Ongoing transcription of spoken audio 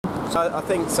I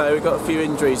think so. We've got a few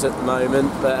injuries at the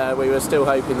moment, but we were still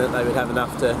hoping that they would have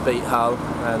enough to beat Hull,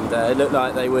 and it looked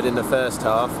like they would in the first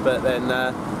half, but then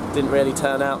didn't really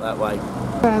turn out that way.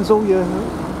 Fans all your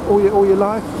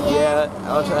life? Yeah,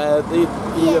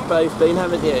 you've both been,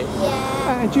 haven't you?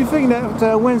 Yeah. Do you think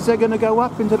that Wednesday are going to go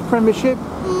up into the Premiership?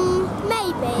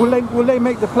 Maybe. Will they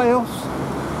make the playoffs?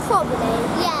 Probably.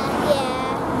 Yeah.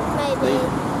 Maybe.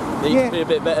 Needs to be a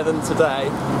bit better than today.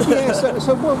 Yeah.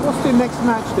 So what's the next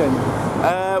match then?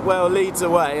 Well, Leeds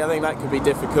away. I think that could be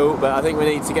difficult, but I think we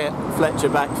need to get Fletcher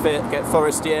back fit, get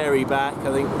Forestieri back.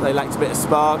 I think they lacked a bit of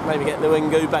spark. Maybe get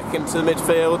Luingu back into the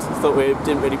midfield. I thought we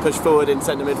didn't really push forward in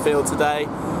centre midfield today.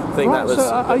 I think that was so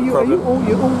are you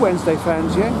all Wednesday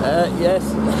fans? Yeah. Yes.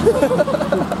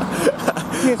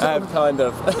 Yes. Kind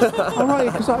of. All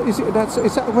right, because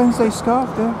is that a Wednesday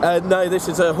scarf there? No, this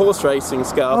is a horse racing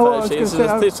scarf actually. This is a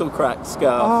Thistlecrack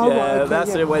scarf. Oh, yeah, right, okay,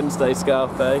 that's a Wednesday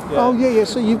scarf though. Yeah. Oh yeah.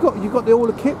 So you've got all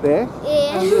the kit there.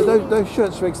 Yeah. And those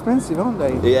shirts are expensive, aren't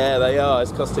they? Yeah, they are.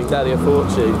 It's costing Daddy a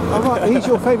fortune. All right, he's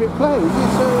your favourite player.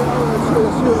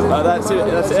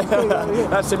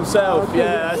 That's himself. Okay.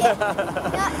 Yeah.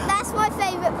 That's my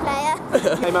favourite player.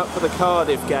 Came up for the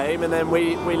Cardiff game, and then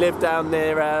we live down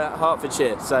near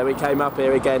Hertfordshire, so we came up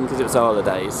here again because it was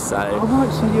holidays. So. Oh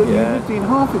right, so you lived in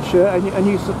Hertfordshire and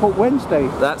you support Wednesday.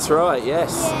 That's right.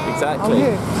 Yes, exactly.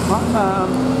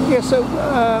 Oh yeah. So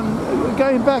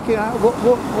going back,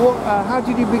 how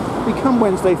did you become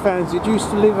Wednesday fans? Did you used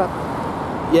to live up?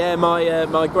 Yeah,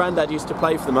 my granddad used to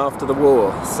play for them after the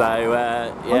war, so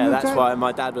that's why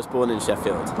my dad was born in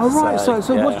Sheffield. Oh right, so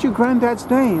yeah. What's your granddad's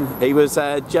name? He was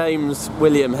James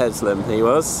William Heslem, he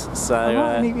was.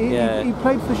 So he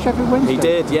played for Sheffield Wednesday? He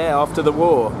did, yeah, after the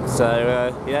war,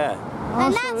 so yeah.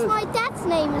 And that's my dad's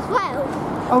name as well.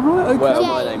 Oh right, okay. Well,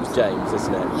 my name's James,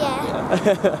 isn't it?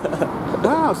 Yeah.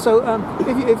 Wow, so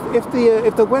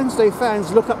if the Wednesday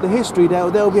fans look up the history,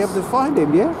 they'll be able to find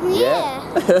him, yeah? Yeah.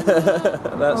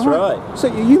 That's right. So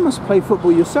you must play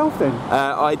football yourself then?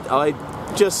 I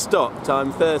just stopped.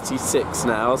 I'm 36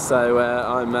 now, so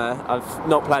I'm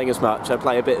not playing as much. I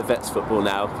play a bit of vets football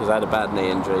now because I had a bad knee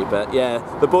injury. But yeah,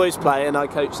 the boys play and I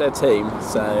coach their team.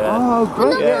 So. Oh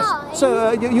great! Yes.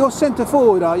 So you're centre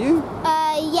forward, are you?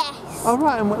 Yes. All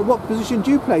right. And what position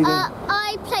do you play then?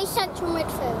 I play central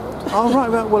midfield. Oh right.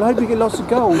 Well, I hope you get lots of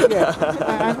goals. Yeah.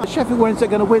 And Sheffield Wednesday are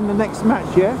going to win the next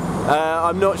match, yeah?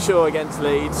 I'm not sure against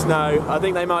Leeds. No, I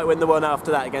think they might win the one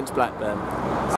after that against Blackburn.